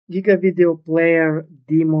Giga Video Player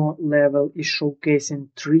demo level is showcasing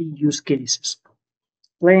 3 use cases: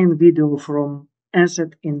 playing video from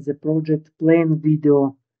asset in the project, playing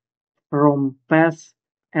video from path,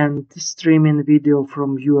 and streaming video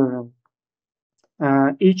from URL.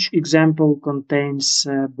 Each example contains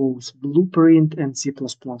both Blueprint and C++.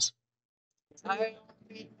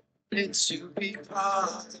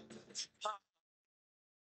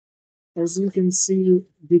 As you can see,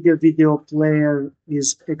 Giga Video Player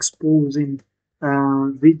is exposing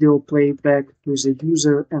video playback to the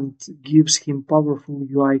user and gives him powerful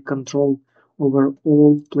UI control over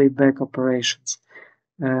all playback operations.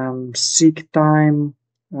 Seek time,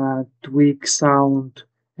 tweak sound,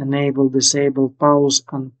 enable, disable, pause,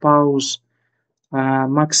 unpause,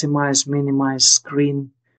 maximize, minimize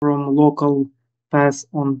screen. From local path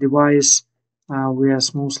on device, we are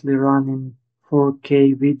smoothly running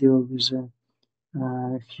 4K video with a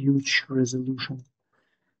huge resolution.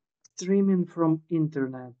 Streaming from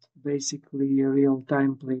internet, basically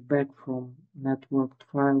real-time playback from networked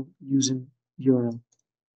file using URL.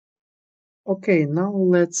 Okay, now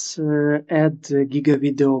let's add Giga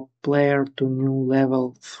Video Player to new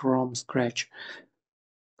level from scratch.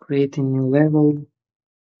 Create a new level,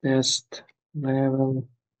 test level,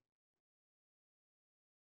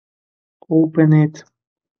 open it,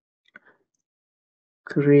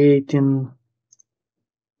 creating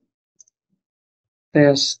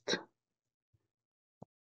test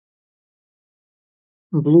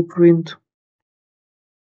blueprint.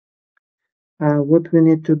 What we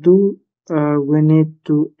need to do, we need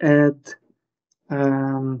to add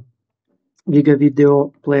Giga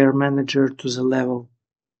Video Player Manager to the level,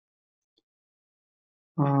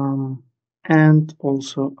 and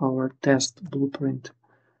also our test blueprint.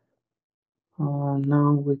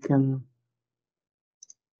 Now we can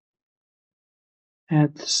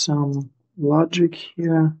add some logic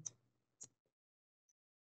here.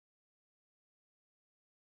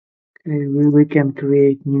 Okay, we can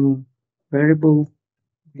create new variable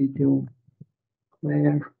video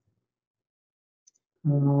player,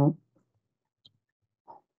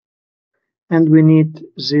 and we need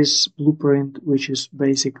this blueprint, which is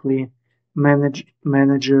basically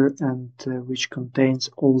manager and which contains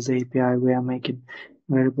all the API we are making.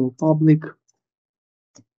 Variable public.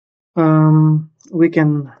 We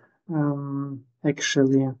can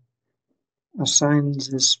actually assign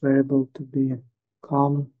this variable to be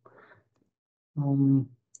com.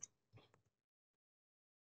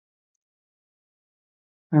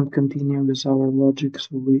 And continue with our logic,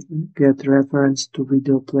 so we get reference to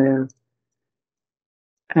video player,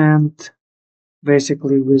 and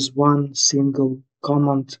basically with one single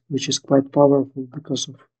command, which is quite powerful because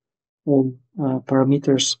of all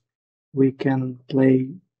parameters, we can play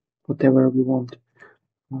whatever we want.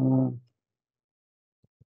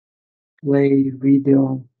 Play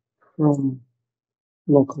video from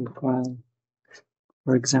local file,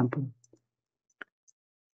 for example.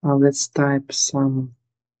 Let's type some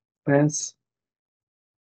path.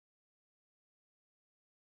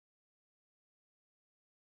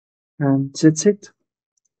 And that's it.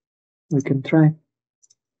 We can try.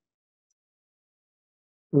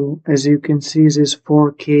 So as you can see, this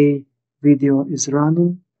 4K video is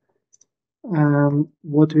running.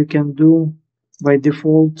 What we can do, by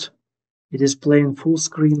default, it is playing full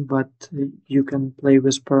screen, but you can play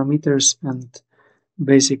with parameters and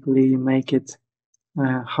basically make it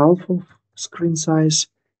half of screen size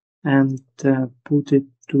and put it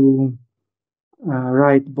to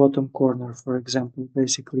right bottom corner, for example.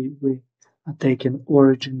 Basically, we are taking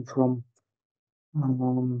origin from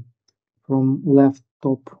left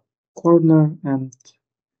top corner and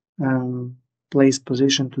place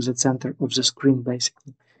position to the center of the screen,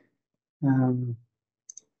 basically.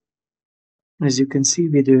 As you can see,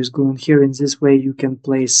 video is going here. In this way, you can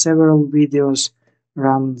play several videos,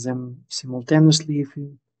 run them simultaneously if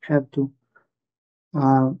you have to.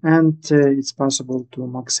 And it's possible to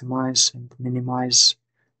maximize and minimize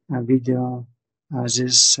video.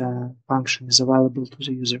 This function is available to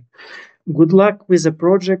the user. Good luck with the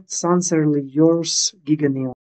project. Sincerely yours, Giga Neo.